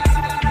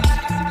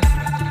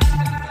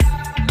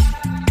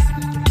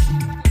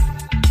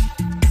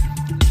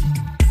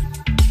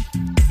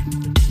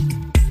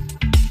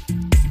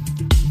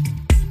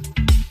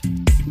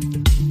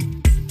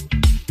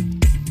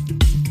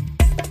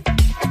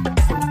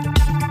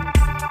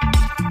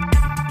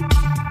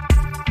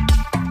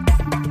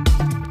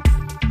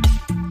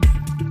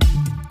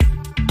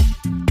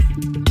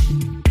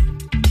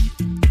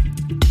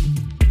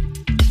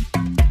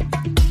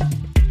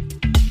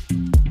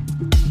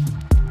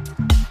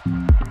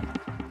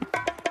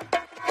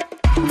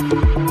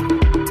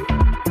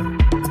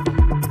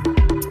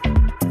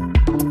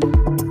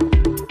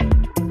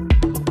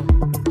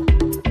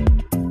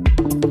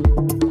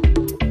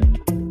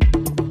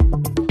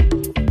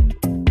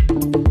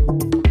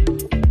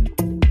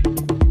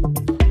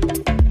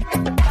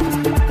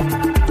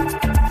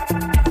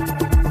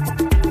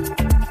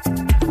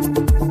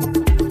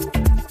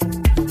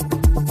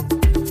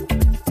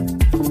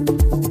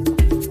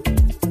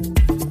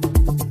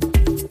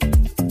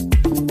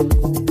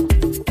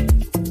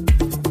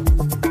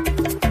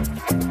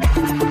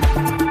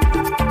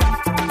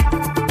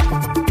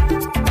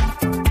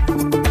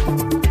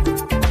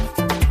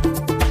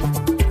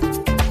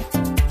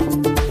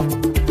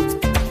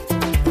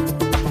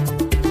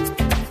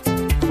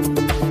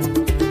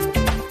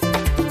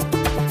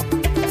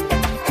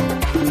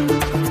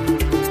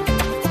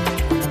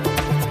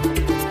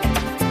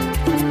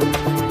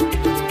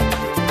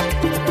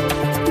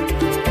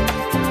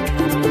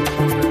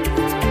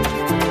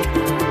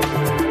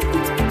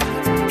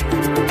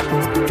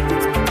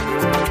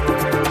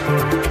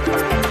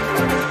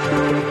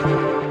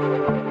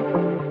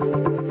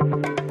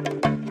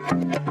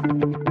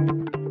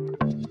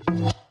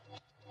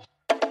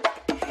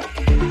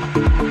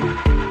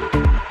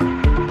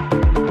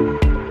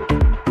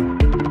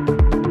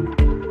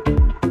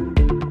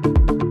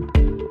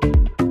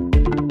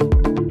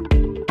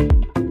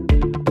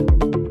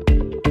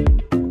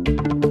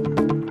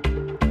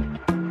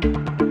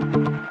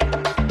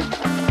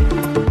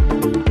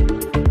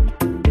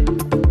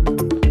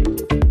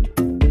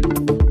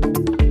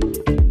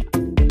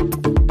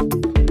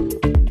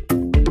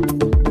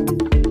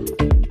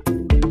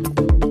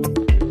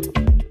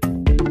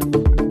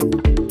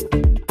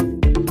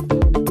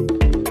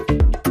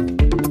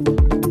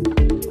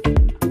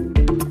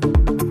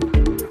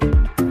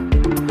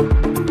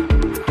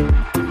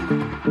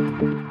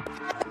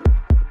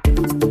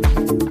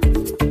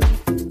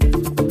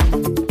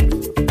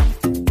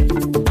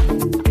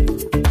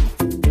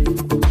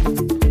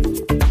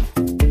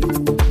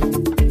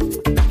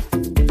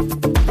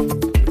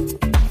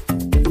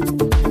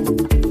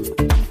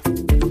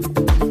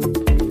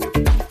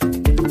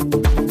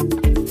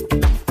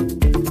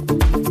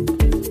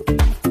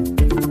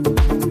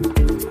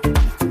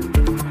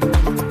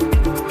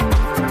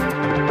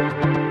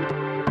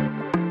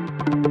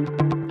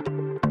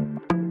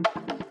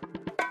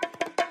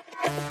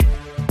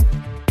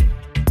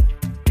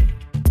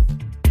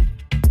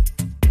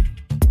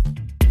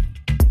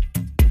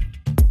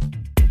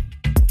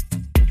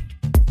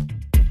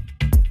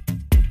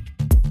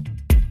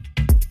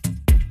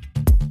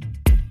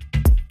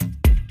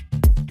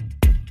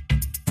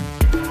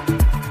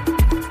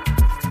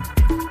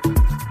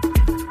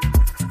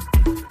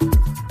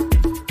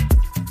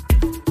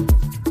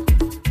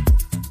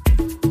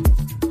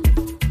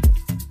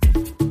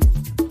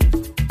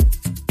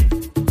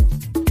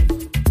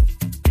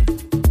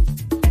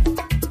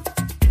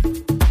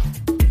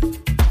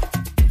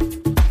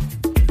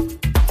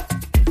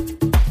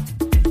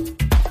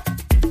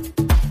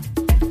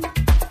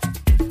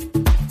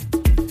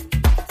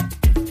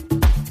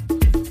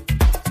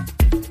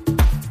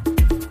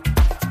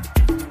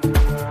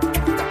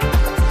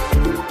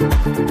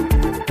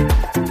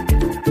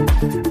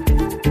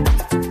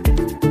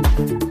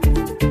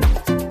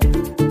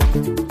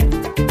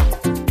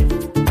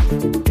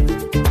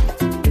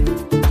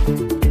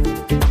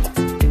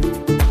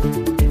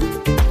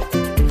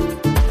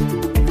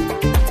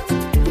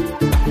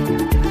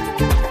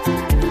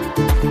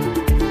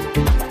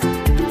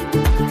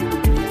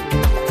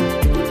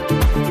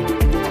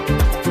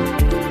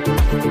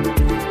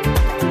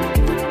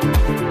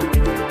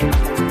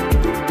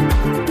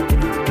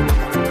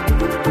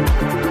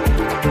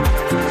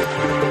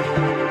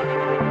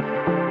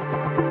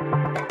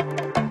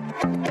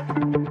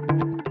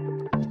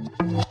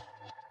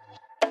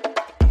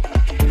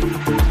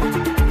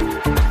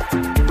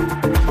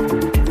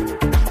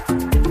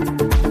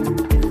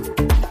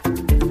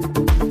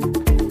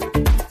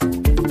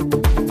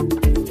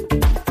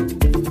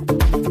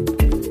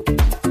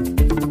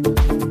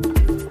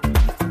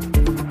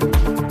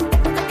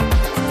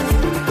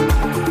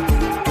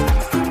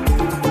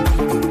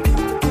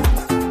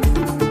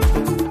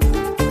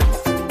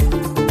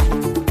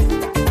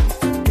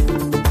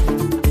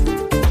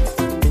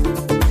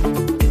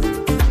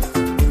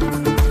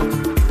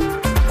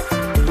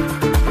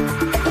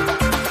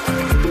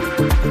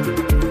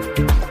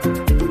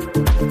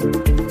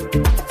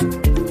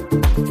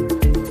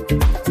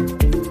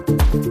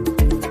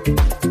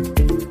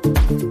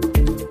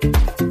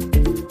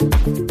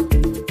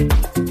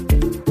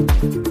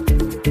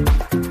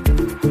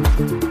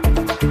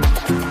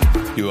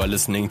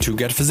 to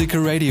Get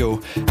Physical Radio,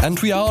 and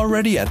we are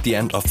already at the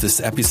end of this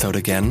episode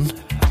again.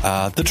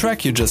 The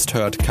track you just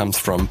heard comes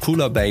from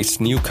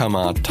Pula-based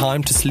newcomer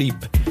Time to Sleep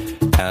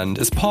and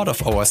is part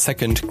of our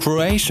second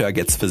Croatia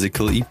Gets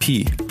Physical EP,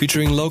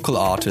 featuring local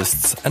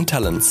artists and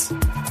talents.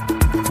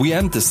 We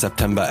end this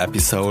September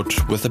episode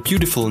with a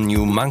beautiful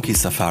new Monkey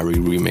Safari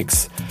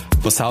remix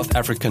for South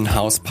African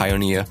house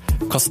pioneer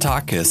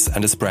Kostakis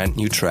and his brand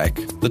new track,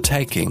 The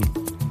Taking.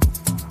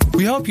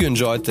 We hope you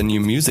enjoyed the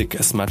new music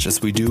as much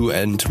as we do,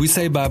 and we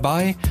say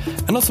bye-bye,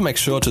 and also make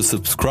sure to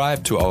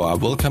subscribe to our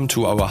Welcome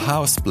to Our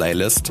House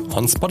playlist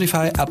on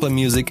Spotify, Apple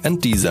Music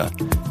and Deezer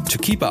to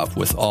keep up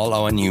with all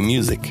our new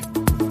music.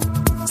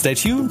 Stay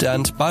tuned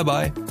and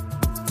bye-bye.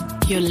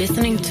 You're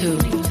listening to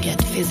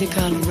Get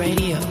Physical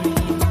Radio.